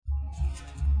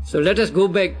So let us go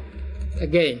back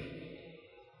again.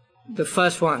 The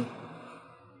first one.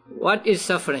 What is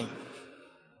suffering?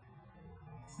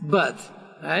 Birth,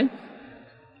 right?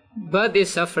 Birth is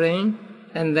suffering,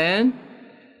 and then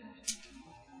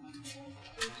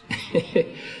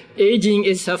aging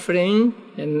is suffering,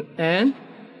 and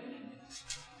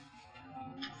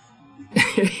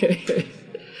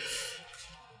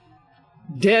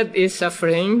death is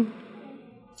suffering.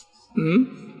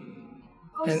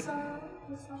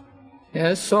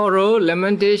 And sorrow,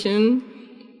 lamentation,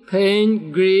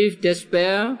 pain, grief,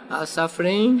 despair are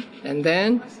suffering, and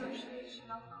then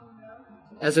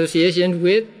association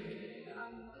with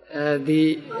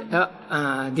the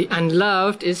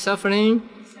unloved is suffering.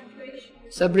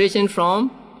 Separation from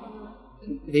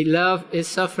the love is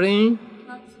suffering.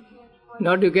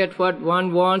 Not to get what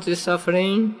one wants is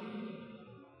suffering.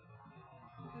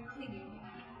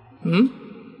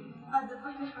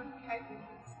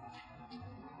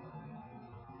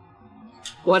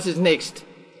 What is next?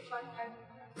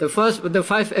 The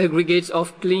 5 aggregates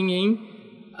of clinging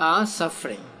are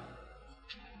suffering.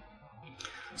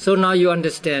 So now you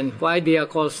understand why they are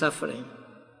called suffering.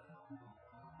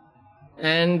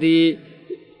 And the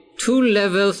 2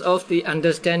 levels of the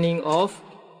understanding of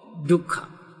dukkha.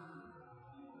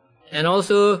 And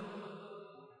also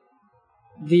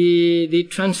the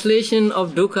translation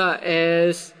of dukkha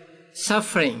as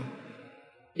suffering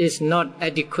is not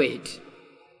adequate.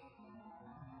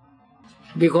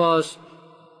 Because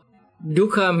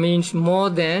dukkha means more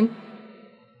than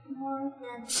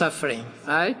suffering,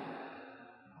 right?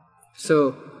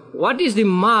 So, what is the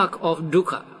mark of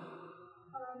dukkha?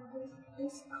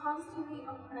 It's constantly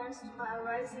oppressed by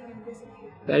arising and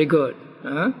disappearing. Very good.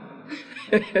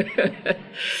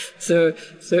 So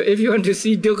if you want to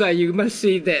see dukkha, you must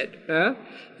see that.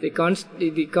 The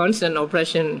constant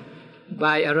oppression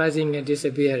by arising and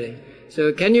disappearing.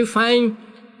 So can you point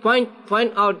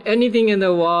out anything in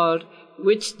the world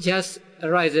which just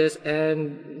arises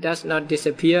and does not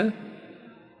disappear?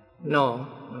 No.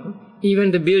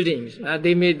 Even the buildings,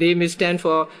 they may stand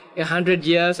for 100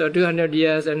 years or 200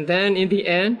 years, and then in the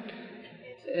end,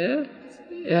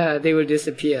 they will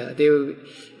disappear. They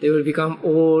will become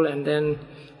old, and then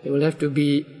they will have to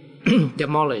be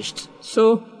demolished.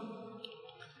 So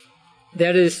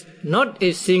there is not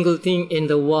a single thing in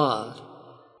the world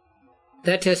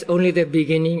that has only the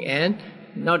beginning and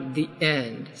not the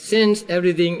end. Since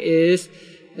everything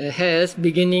has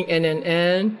beginning and an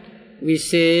end, we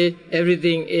say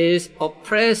everything is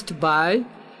oppressed by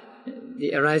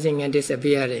the arising and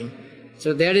disappearing.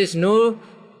 So there is no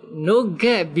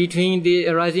gap between the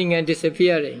arising and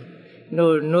disappearing.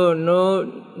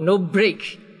 No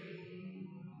break.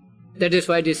 That is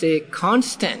why they say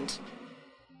constant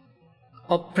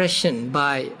oppression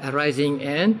by arising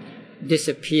and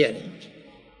disappearing.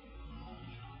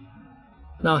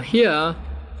 Now here,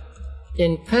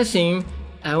 in passing,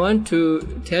 I want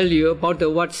to tell you about the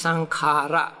word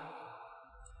sankhara.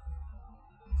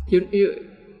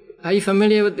 Are you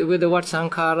familiar with the word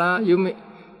sankhara?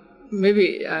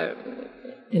 Maybe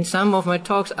in some of my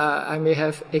talks I may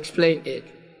have explained it.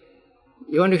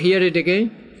 You want to hear it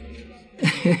again?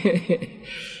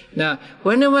 Now,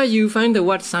 whenever you find the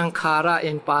word sankhara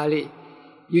in Pali,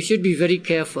 you should be very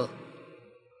careful,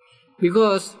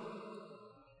 because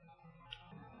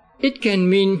it can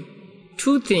mean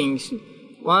 2 things.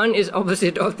 One is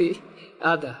opposite of the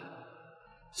other.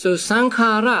 So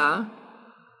sankhara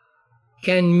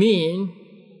can mean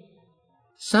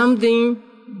something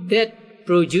that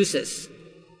produces.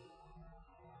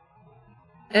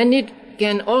 And it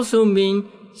can also mean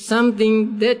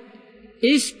something that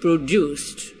is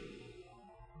produced.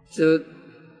 So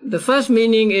the first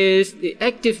meaning is the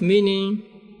active meaning,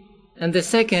 and the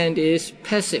second is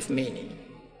passive meaning.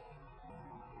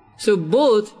 So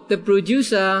both the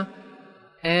producer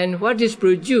and what is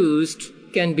produced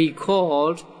can be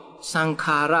called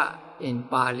sankhara in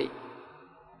Pali.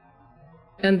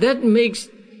 And that makes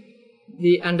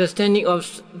the understanding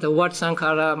of the word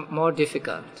sankhara more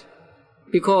difficult.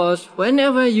 Because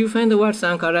whenever you find the word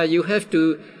sankhara, you have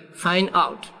to find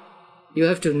out, you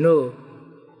have to know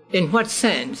in what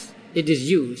sense it is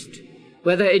used,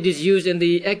 whether it is used in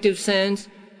the active sense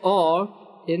or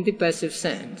in the passive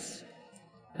sense.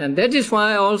 And that is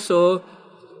why also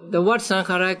the word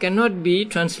sankhara cannot be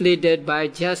translated by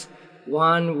just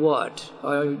one word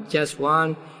or just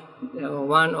one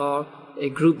or a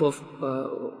group of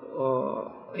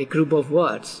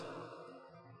words.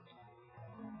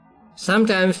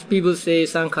 Sometimes people say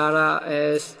sankhara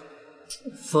as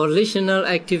volitional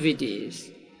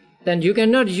activities. Then you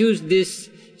cannot use this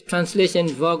translation,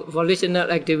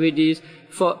 volitional activities,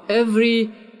 for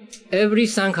every every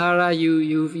sankhara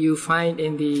you find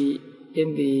in the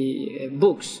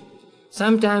books.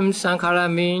 Sometimes sankhara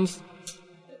means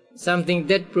something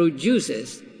that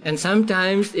produces, and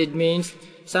sometimes it means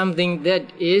something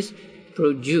that is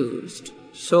produced.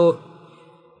 So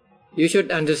you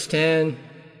should understand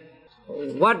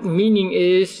what meaning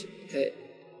is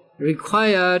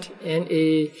required in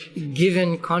a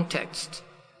given context.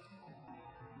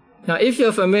 Now, if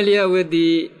you're familiar with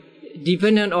the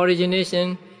dependent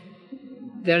origination,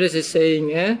 there is a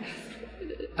saying,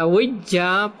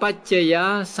 avijja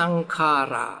paccaya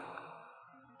sankhara.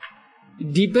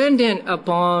 Dependent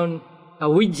upon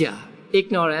avijja,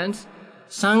 ignorance,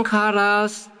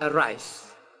 sankharas arise.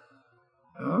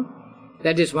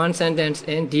 That is one sentence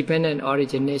in dependent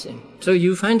origination. So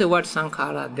you find the word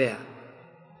sankhara there.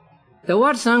 The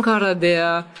word sankhara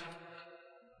there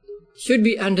should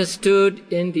be understood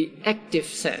in the active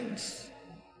sense.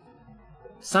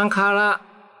 Sankhara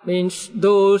means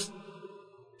those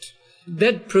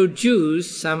that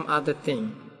produce some other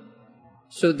thing.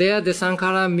 So there the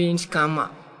sankhara means karma.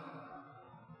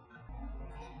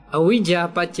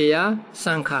 Avijja paccaya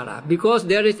sankhara. Because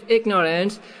there is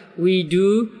ignorance, we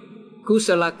do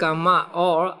kusala karma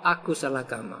or akusala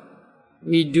karma.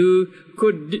 We do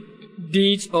good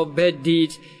deeds or bad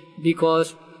deeds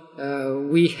because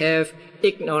we have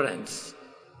ignorance.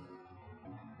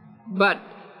 But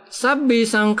sabbi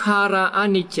sankhara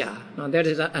anicca. Now that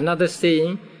is another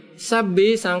saying.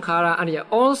 Sabbi sankhara anicca.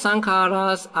 All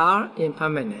sankharas are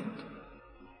impermanent.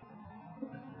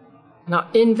 Now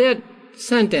in that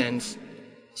sentence,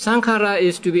 sankhara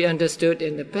is to be understood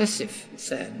in the passive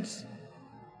sense.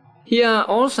 Here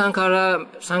all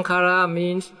sankhara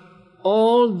means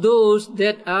all those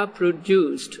that are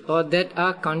produced or that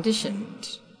are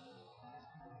conditioned.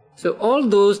 So all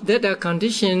those that are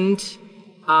conditioned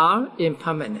are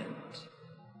impermanent.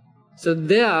 So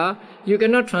there you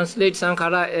cannot translate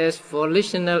sankhara as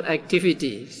volitional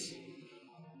activities.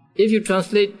 If you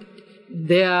translate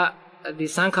the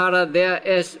sankhara there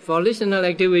as volitional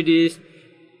activities,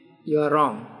 you are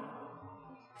wrong.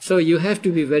 So you have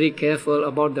to be very careful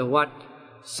about the word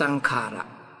sankhara.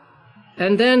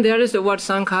 And then there is the word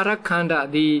sankhara khanda.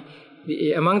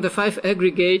 Among the five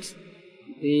aggregates,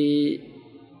 the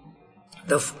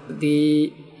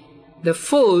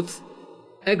fourth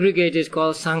aggregate is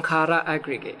called sankhara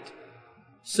aggregate.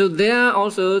 So there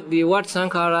also the word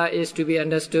sankhara is to be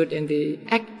understood in the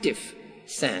active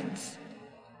sense.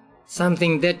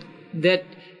 Something that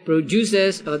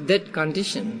produces or that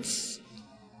conditions.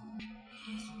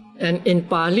 And in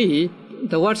Pali,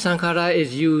 the word sankhara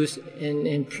is used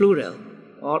in plural,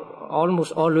 or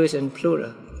almost always in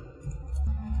plural.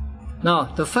 Now,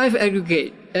 the five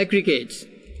aggregates.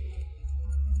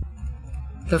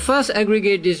 The first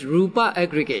aggregate is rupa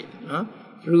aggregate.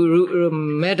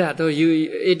 Metta, so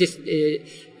it is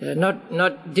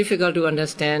not difficult to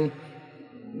understand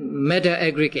metta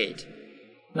aggregate.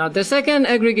 Now, the second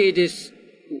aggregate is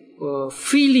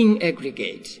feeling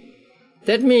aggregate.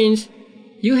 That means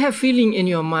you have feeling in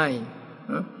your mind.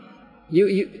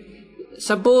 You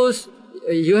suppose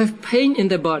you have pain in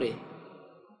the body,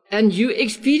 and you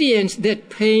experience that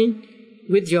pain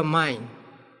with your mind.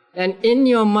 And in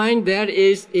your mind there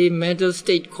is a mental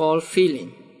state called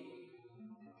feeling.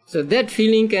 So that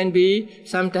feeling can be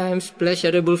sometimes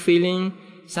pleasurable feeling,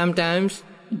 sometimes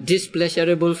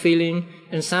displeasurable feeling,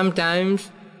 and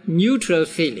sometimes neutral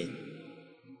feeling.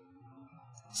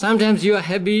 Sometimes you are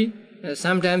happy,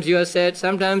 sometimes you are sad,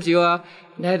 sometimes you are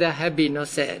neither happy nor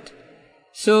sad.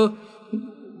 So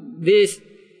these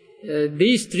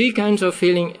three kinds of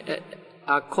feeling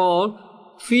are called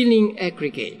feeling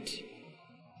aggregate.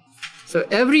 So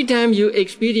every time you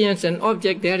experience an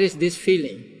object, there is this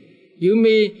feeling. You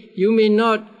may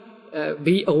not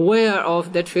be aware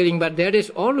of that feeling, but there is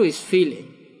always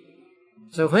feeling.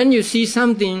 So when you see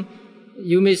something,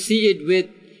 you may see it with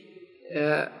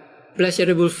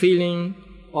pleasurable feeling,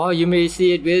 or you may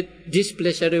see it with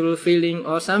displeasurable feeling,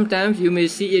 or sometimes you may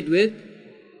see it with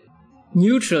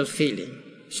neutral feeling.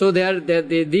 So there are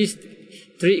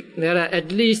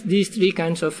at least these three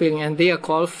kinds of feeling, and they are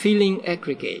called feeling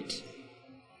aggregate.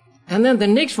 And then the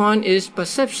next one is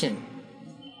perception.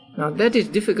 Now that is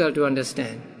difficult to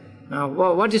understand. Now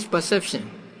what is perception?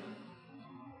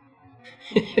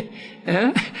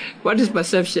 What is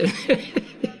perception?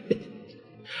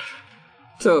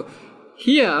 So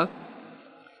here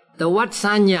the word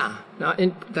sanya, now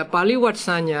in the Pali word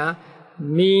sanya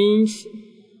means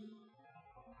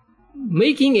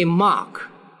making a mark.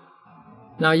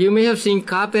 Now you may have seen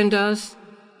carpenters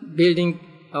building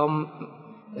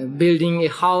a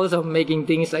house or making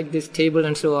things like this table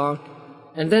and so on.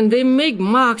 And then they make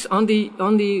marks on the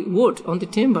wood, on the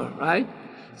timber, right?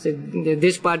 So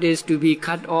this part is to be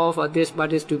cut off, or this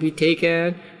part is to be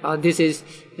taken, or this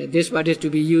part is to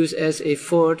be used as a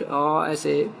fort or as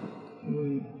a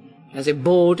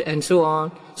boat, and so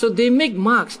on. So they make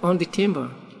marks on the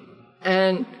timber,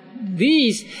 and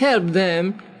these help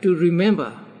them to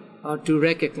remember or to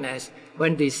recognize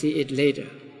when they see it later.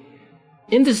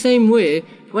 In the same way,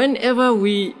 whenever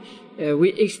we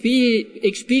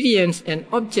experience an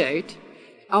object,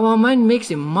 our mind makes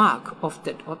a mark of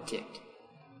that object.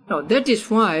 Now, that is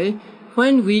why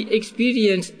when we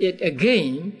experience it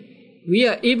again, we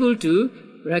are able to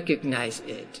recognize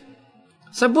it.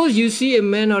 Suppose you see a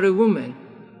man or a woman.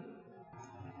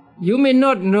 You may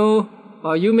not know,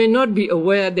 or you may not be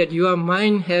aware that your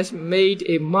mind has made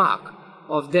a mark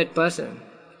of that person.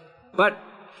 But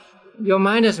your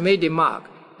mind has made a mark.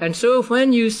 And so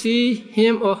when you see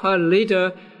him or her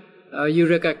later, you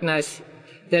recognize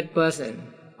that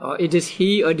person. Or it is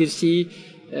he or it is she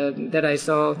that I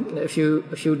saw a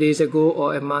few days ago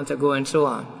or a month ago, and so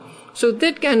on. So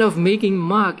that kind of making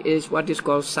mark is what is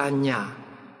called sanya,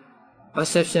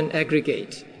 perception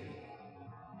aggregate.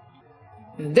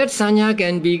 That sanya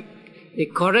can be a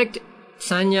correct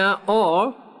sanya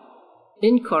or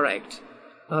incorrect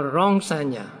or wrong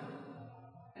sanya.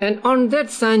 And on that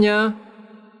sanya,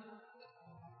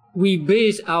 we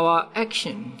base our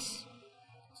actions.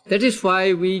 That is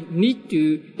why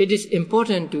it is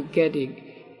important to get a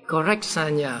correct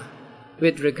sanya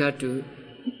with regard to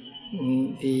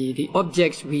the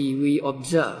objects we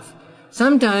observe.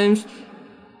 Sometimes,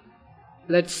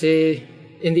 let's say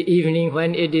in the evening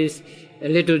when it is a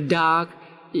little dark,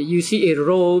 you see a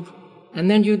robe and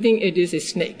then you think it is a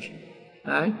snake.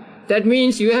 Right? That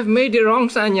means you have made the wrong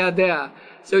sanya there.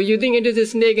 So you think it is a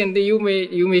snake, and you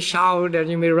may shout and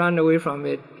you may run away from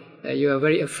it. You are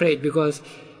very afraid because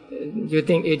you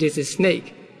think it is a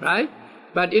snake, right?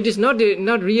 But it is not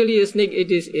really a snake,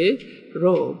 it is a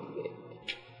robe.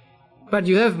 But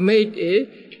you have made a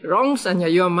wrong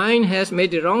sanya, your mind has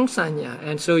made a wrong sanya,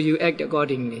 and so you act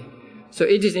accordingly. So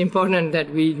it is important that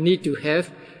we need to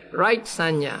have right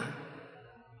sanya.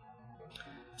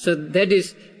 So that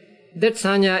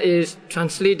sanya is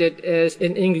translated as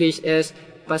in English as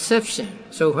perception.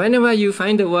 So whenever you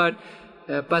find the word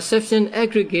perception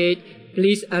aggregate,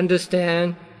 please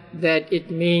understand that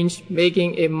it means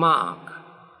making a mark.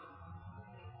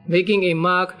 Making a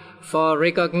mark for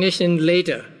recognition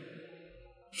later.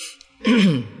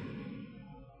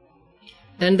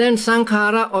 And then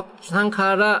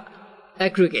sankhara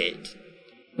aggregate.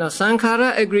 Now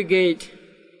sankhara aggregate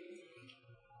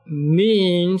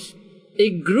means a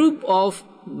group of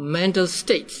mental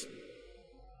states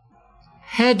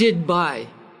headed by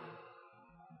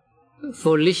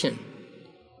volition.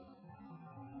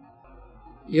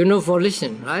 You know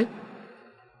volition, right?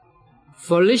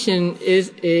 Volition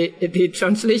is the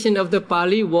translation of the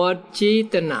Pali word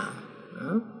cetana.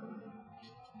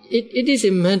 It is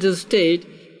a mental state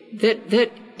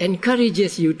that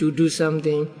encourages you to do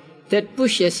something, that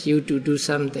pushes you to do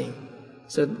something.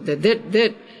 So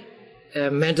that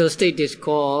mental state is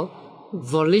called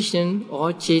volition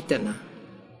or cetana.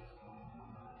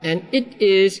 And it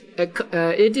is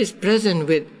present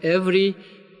with every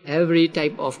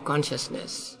type of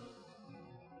consciousness.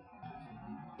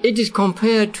 It is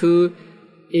compared to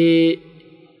a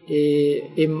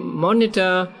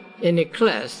monitor in a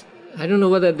class. I don't know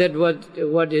whether that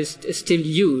what is still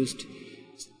used.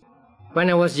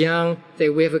 When I was young,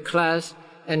 we have a class,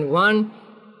 and one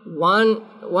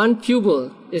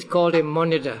pupil is called a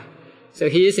monitor. So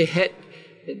he is a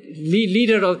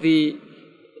leader of the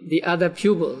other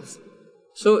pupils.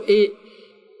 So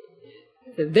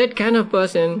that kind of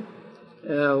person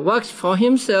works for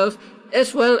himself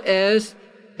as well as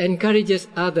encourages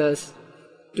others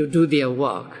to do their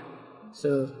work.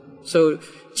 So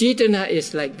Cetana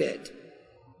is like that.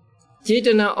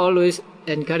 Cetana always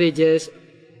encourages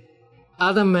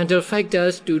other mental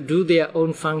factors to do their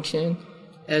own function,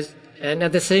 and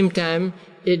at the same time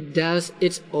it does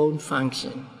its own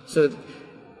function. So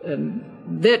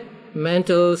that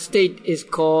mental state is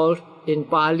called in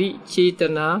Pali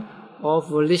Cetana or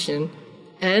volition,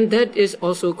 and that is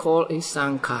also called a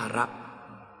sankhara.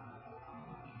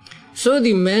 So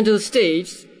the mental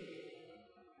states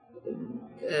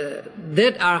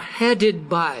that are headed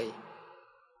by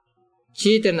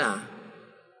Cetana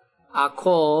are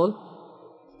called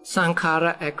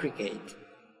sankhara aggregate.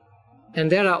 And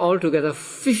there are altogether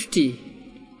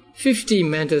 50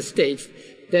 mental states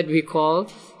that we call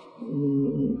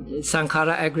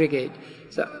sankhara aggregate.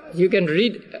 So you can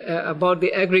read about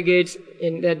the aggregates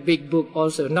in that big book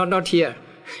also, not here.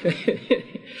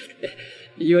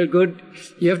 you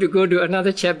have to go to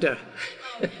another chapter.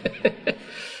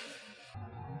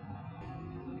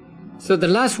 So the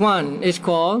last one is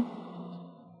called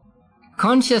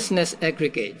consciousness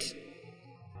aggregate.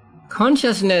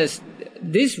 Consciousness,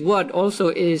 this word also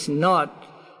is not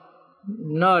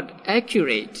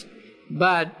accurate,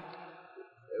 but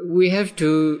we have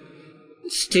to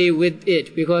stay with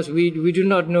it because we do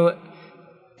not know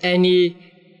any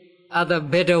other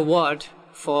better word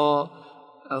for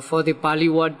the Pali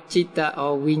word citta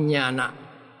or vijnana.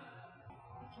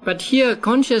 But here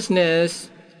consciousness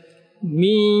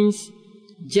means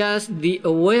just the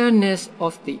awareness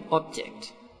of the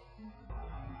object.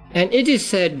 And it is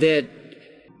said that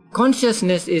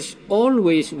consciousness is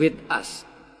always with us,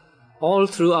 all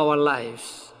through our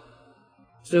lives.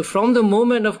 So from the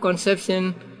moment of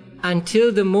conception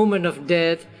until the moment of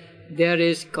death, there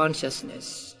is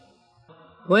consciousness.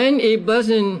 When a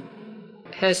person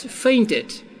has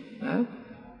fainted,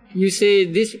 you say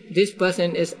this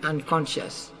person is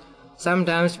unconscious.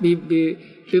 Sometimes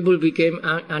people became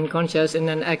unconscious in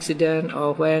an accident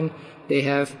or when they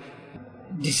have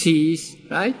disease,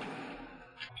 right?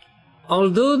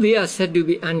 Although they are said to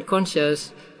be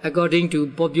unconscious according to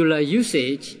popular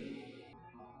usage,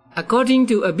 according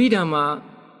to Abhidhamma,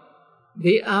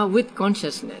 they are with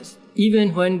consciousness,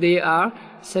 even when they are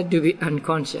said to be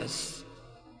unconscious.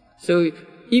 So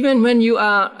even when you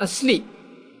are asleep,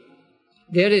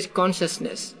 there is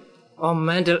consciousness or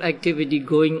mental activity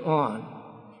going on.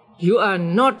 You are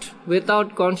not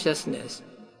without consciousness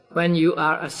when you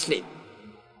are asleep.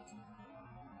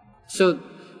 So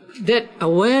that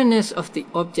awareness of the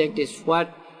object is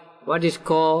what is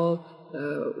called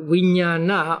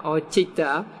vijnana or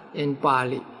citta in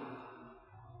Pali.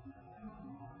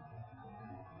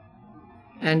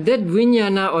 And that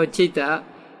vijnana or citta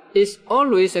is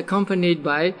always accompanied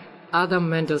by other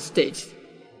mental states.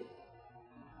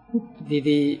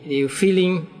 The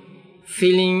feeling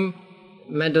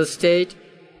mental state,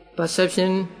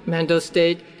 perception mental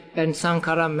state, and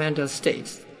sankhara mental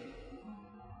states.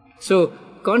 So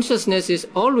consciousness is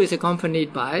always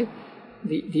accompanied by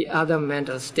the other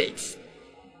mental states.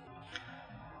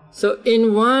 So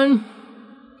in one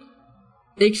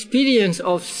experience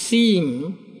of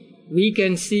seeing, we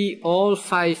can see all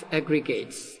 5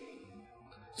 aggregates.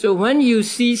 So when you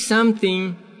see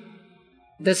something,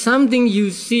 the something you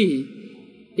see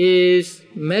is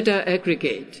meta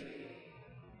aggregate,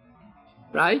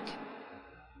 right?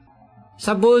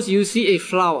 Suppose you see a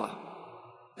flower.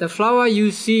 The flower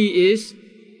you see is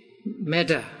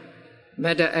meta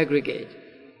aggregate.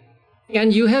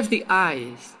 And you have the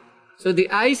eyes. So the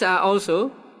eyes are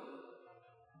also,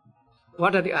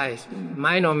 what are the eyes?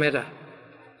 Mind or meta?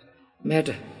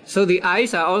 Meta. So the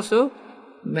eyes are also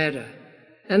meta.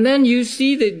 And then you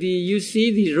see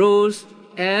the rose,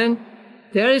 and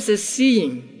there is a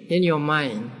seeing in your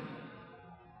mind.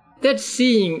 That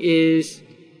seeing is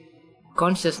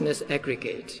consciousness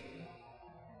aggregate.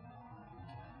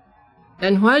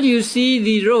 And while you see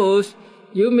the rose,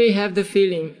 you may have the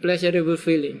feeling, pleasurable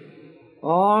feeling,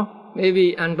 or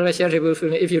maybe unpleasurable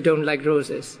feeling if you don't like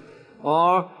roses,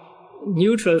 or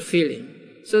neutral feeling.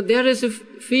 So there is a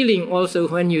feeling also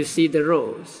when you see the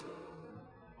rose.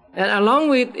 And along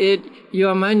with it,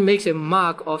 your mind makes a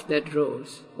mark of that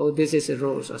rose. Oh, this is a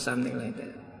rose or something like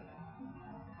that.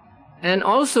 And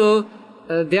also,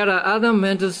 there are other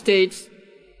mental states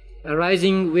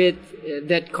arising with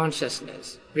that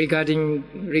consciousness regarding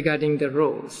the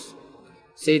rose.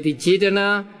 Say the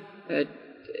cetana,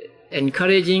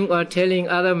 encouraging or telling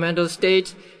other mental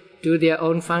states do their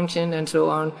own function and so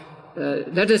on.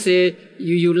 Let us say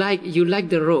you like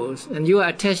the rose and you are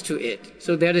attached to it,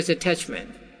 so there is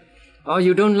attachment. Or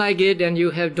you don't like it and you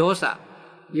have dosa,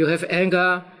 you have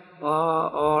anger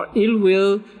or ill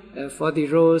will for the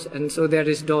rose, and so there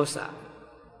is dosa.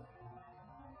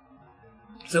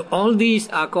 So all these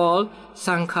are called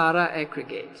sankhara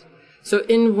aggregates. So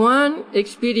in one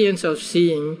experience of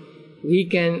seeing, we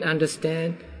can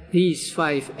understand these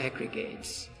 5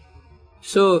 aggregates.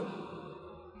 So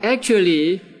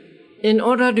actually, in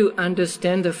order to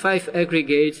understand the 5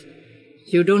 aggregates,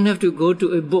 you don't have to go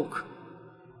to a book.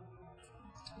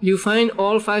 You find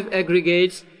all 5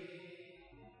 aggregates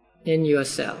in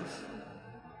yourself.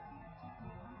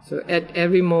 So at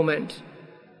every moment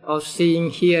of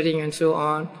seeing, hearing, and so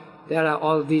on, there are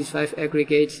all these 5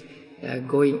 aggregates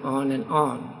going on and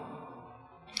on.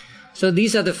 So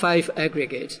these are the 5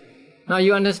 aggregates. Now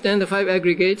you understand the 5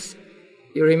 aggregates?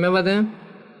 You remember them?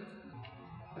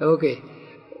 Okay.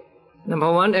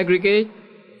 Number 1 aggregate,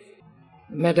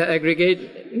 meta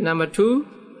aggregate. Number 2,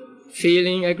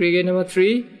 feeling aggregate. Number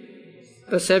 3,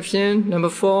 perception. Number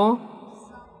 4,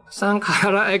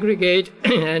 Sankhara aggregate.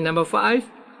 And number 5,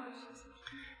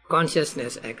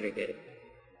 consciousness aggregate.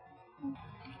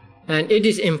 And it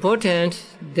is important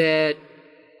that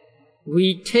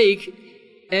we take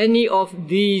any of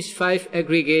these 5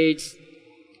 aggregates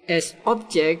as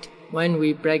object when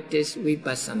we practice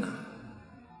vipassana.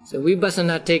 So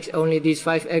vipassana takes only these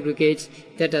 5 aggregates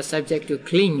that are subject to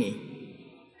clinging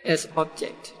as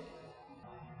object.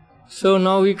 So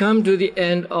now we come to the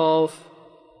end of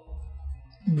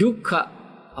dukkha,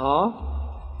 or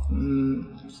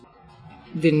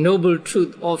the noble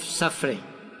truth of suffering.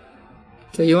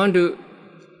 So you want to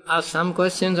ask some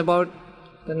questions about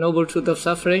the noble truth of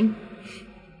suffering?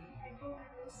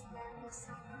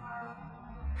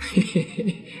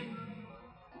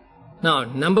 Now,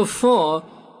 number 4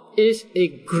 is a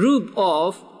group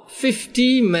of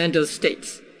 50 mental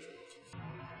states.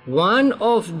 One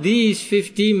of these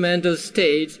 50 mental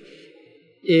states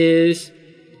is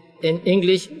in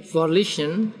English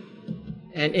volition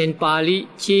and in Pali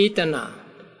cetana.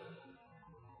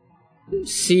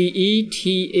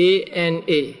 C-E-T-A-N-A.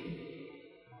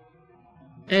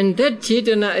 And that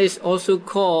cetana is also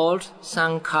called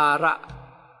sankhara,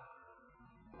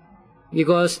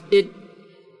 because it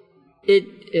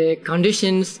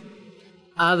conditions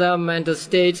other mental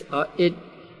states, or it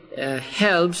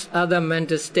helps other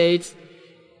mental states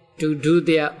to do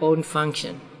their own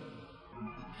function.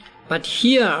 But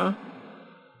here,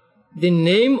 the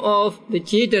name of the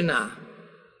cetana,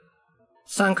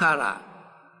 sankhara,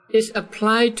 is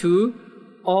applied to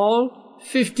all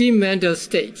 50 mental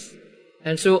states.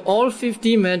 And so all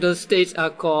 50 mental states are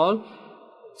called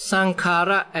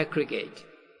sankhara aggregate.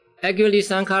 Actually,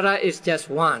 sankhara is just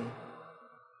one,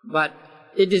 but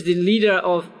it is the leader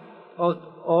of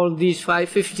all these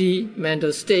 50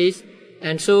 mental states,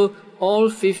 and so all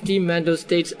 50 mental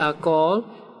states are called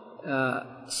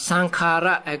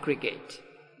sankhara aggregate.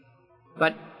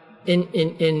 But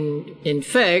in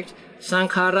fact,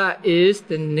 sankhara is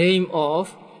the name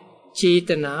of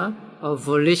cetana, or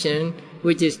volition,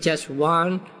 which is just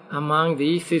one among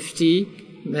the 50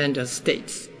 mental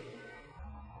states.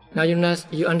 Now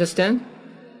you understand?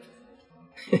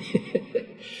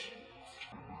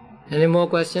 Any more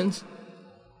questions?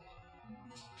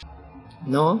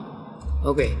 No?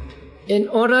 Okay. In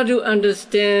order to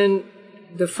understand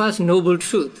the first noble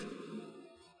truth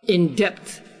in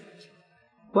depth,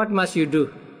 what must you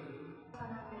do?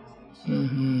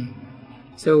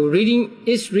 So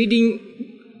is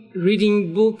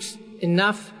reading books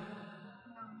enough?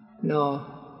 No.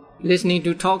 Listening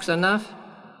to talks enough?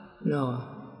 No.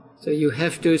 So you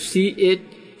have to see it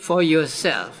for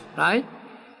yourself, right?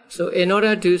 So in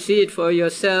order to see it for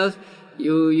yourself,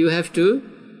 you have to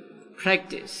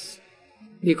practice,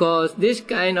 because this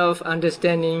kind of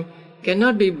understanding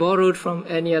cannot be borrowed from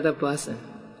any other person.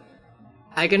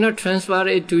 I cannot transfer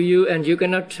it to you, and you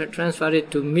cannot transfer it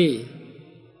to me.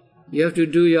 You have to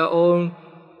do your own,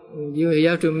 you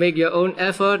have to make your own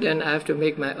effort, and I have to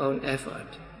make my own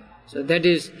effort. So that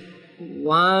is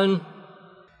one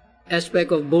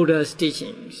aspect of Buddha's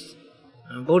teachings.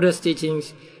 Buddha's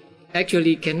teachings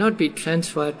actually cannot be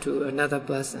transferred to another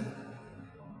person.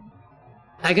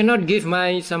 I cannot give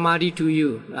my samadhi to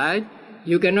you, right?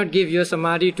 You cannot give your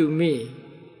samadhi to me.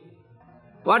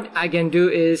 What I can do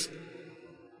is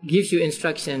give you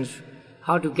instructions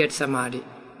how to get samadhi,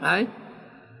 right?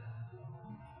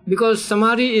 Because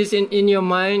samadhi is in your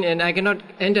mind, and I cannot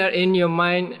enter in your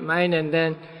mind and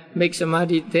then make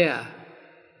samadhi there.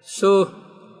 So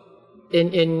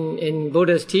in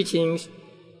Buddha's teachings,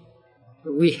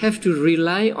 we have to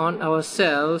rely on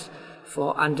ourselves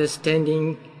for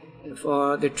understanding,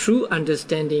 for the true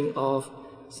understanding of,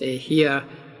 say here,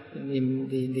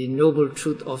 the noble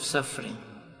truth of suffering.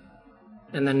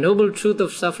 And the noble truth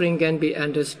of suffering can be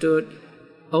understood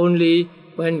only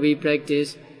when we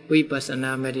practice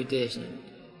vipassana meditation.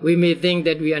 We may think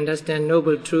that we understand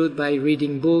noble truth by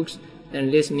reading books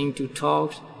and listening to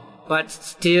talks, but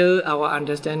still our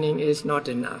understanding is not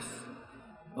enough,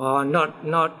 or not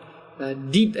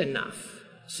deep enough.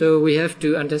 So we have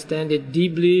to understand it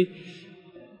deeply,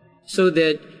 so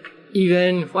that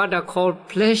even what are called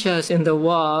pleasures in the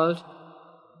world,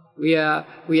 we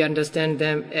understand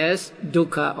them as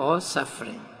dukkha, or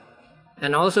suffering.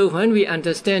 And also when we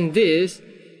understand this,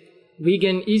 we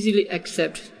can easily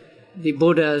accept the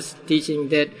Buddha's teaching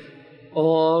that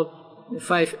all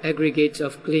 5 aggregates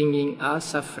of clinging are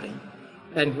suffering.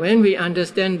 And when we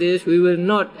understand this, we will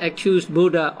not accuse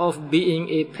Buddha of being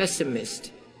a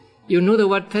pessimist. You know the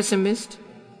word pessimist?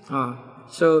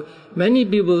 So many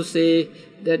people say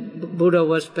that Buddha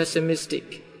was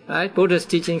pessimistic, right? Buddha's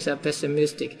teachings are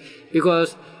pessimistic,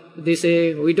 because they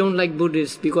say, we don't like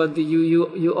Buddhists because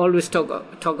you always talk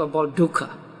about dukkha.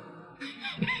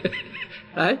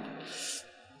 Right?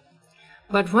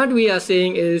 But what we are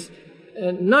saying is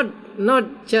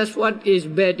not just what is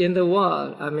bad in the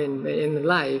world, in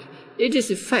life. It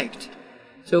is a fact.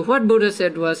 So what Buddha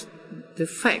said was the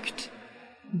fact,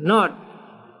 not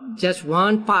just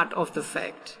one part of the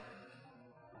fact.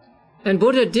 And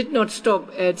Buddha did not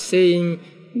stop at saying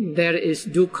there is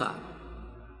dukkha.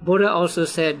 Buddha also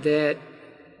said that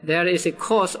there is a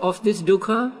cause of this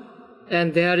dukkha,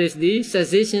 and there is the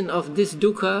cessation of this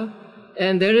dukkha,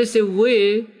 and there is a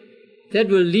way that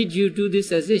will lead you to the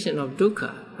cessation of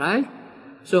dukkha, right?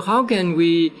 So how can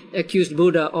we accuse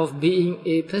Buddha of being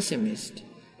a pessimist?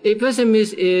 A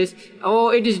pessimist is,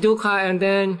 it is dukkha, and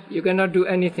then you cannot do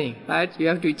anything, right? You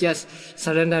have to just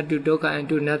surrender to dukkha and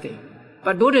do nothing.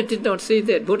 But Buddha did not say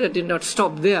that. Buddha did not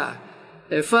stop there.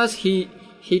 First, he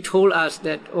told us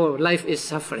that, life is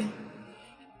suffering.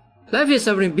 Life is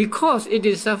suffering because it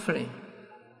is suffering.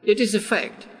 It is a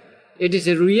fact. It is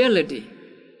a reality.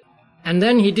 And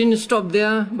then he didn't stop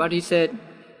there, but he said,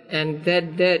 and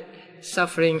that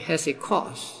suffering has a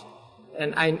cause.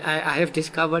 And I have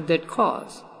discovered that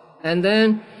cause. And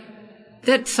then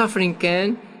that suffering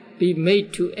can be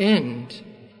made to end.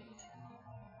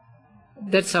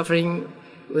 That suffering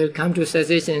will come to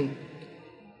cessation.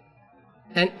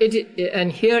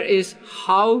 And here is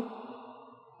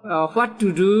what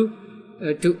to do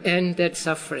to end that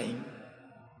suffering.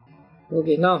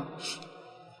 Okay, now,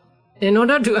 in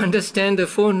order to understand the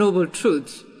Four Noble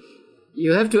Truths,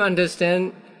 you have to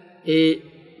understand a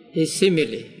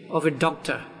simile of a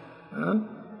doctor.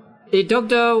 A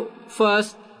doctor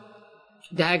first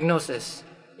diagnoses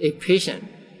a patient,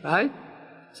 right?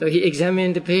 So he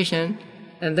examines the patient,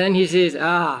 and then he says,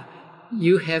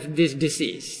 you have this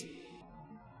disease.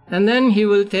 And then he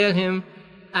will tell him,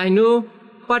 I know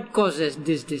what causes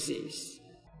this disease.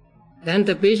 Then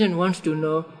the patient wants to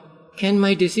know, can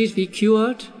my disease be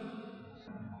cured?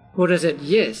 Buddha said,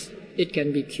 yes, it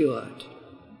can be cured.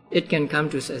 It can come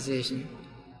to cessation.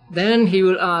 Then he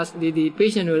will ask, the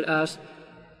patient will ask,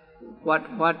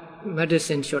 what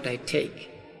medicine should I take?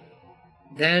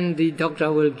 Then the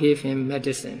doctor will give him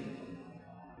medicine.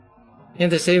 In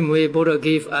the same way, Buddha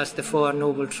gave us the Four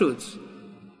Noble Truths.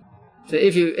 So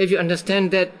if you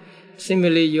understand that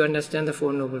simile, you understand the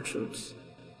Four Noble Truths.